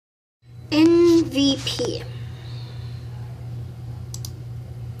NVP.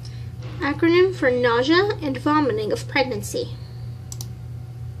 Acronym for nausea and vomiting of pregnancy.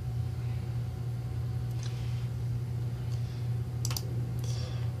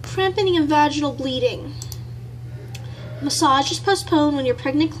 Cramping and vaginal bleeding. Massage is postponed when your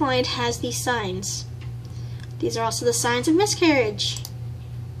pregnant client has these signs. These are also the signs of miscarriage.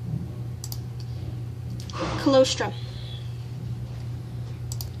 Colostrum.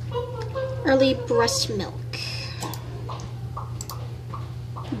 Early breast milk.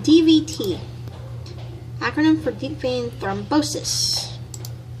 DVT. Acronym for deep vein thrombosis.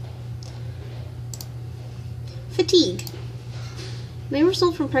 Fatigue. May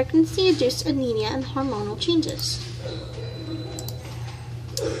result from pregnancy-induced anemia and hormonal changes.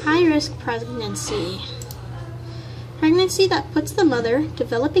 High-risk pregnancy. Pregnancy that puts the mother,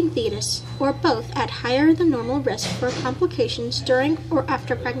 developing fetus, or both at higher than normal risk for complications during or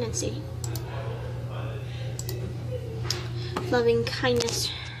after pregnancy. Loving kindness,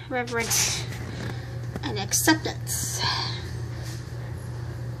 reverence, and acceptance.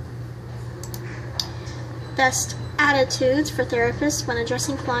 Best attitudes for therapists when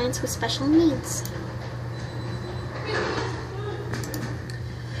addressing clients with special needs.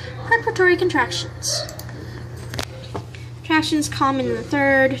 Preparatory contractions. Contractions common in the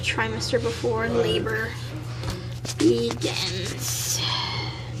third trimester before labor begins.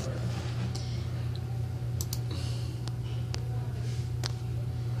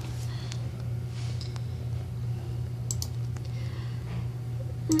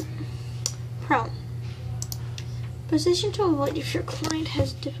 Prone. Position to avoid if your client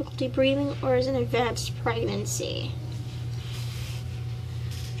has difficulty breathing or is in advanced pregnancy.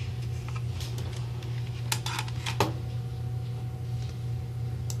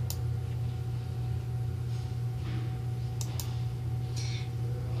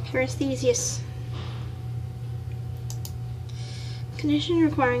 Paresthesias. Condition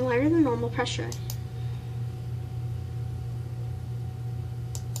requiring lighter than normal pressure.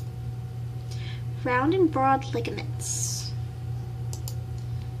 Round and broad ligaments.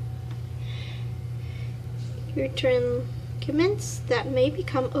 Uterine ligaments that may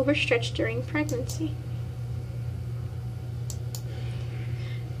become overstretched during pregnancy.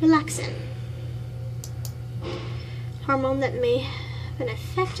 Relaxin. Hormone that may have an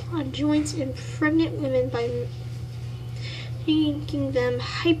effect on joints in pregnant women by making them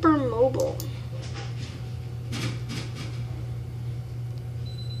hypermobile.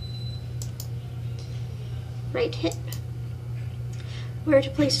 Right hip. Where to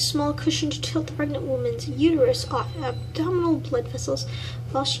place a small cushion to tilt the pregnant woman's uterus off abdominal blood vessels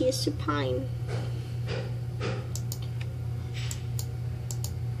while she is supine.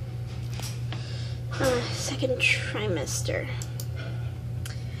 Second trimester.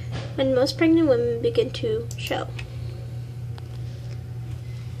 When most pregnant women begin to show.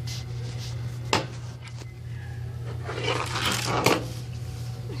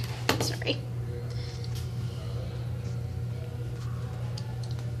 Sorry.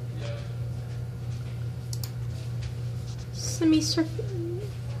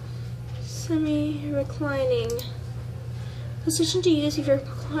 Semi-reclining. Position to use if your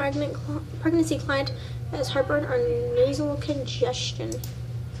pregnancy client has heartburn or nasal congestion.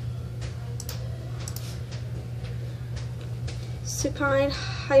 Supine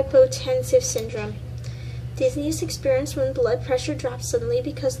hypotensive syndrome. Dizziness experienced when blood pressure drops suddenly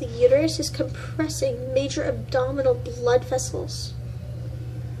because the uterus is compressing major abdominal blood vessels.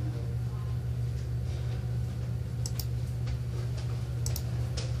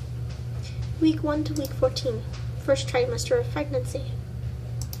 Week 1 to week 14, first trimester of pregnancy.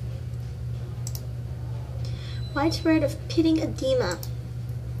 Widespread of pitting edema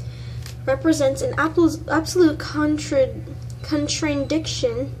represents an absolute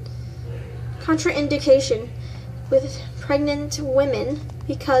contraindication with pregnant women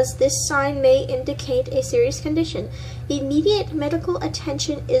because this sign may indicate a serious condition. Immediate medical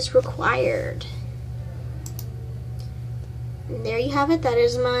attention is required. And there you have it. That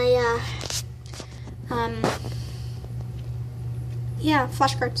is my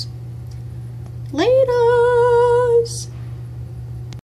flashcards. Laters!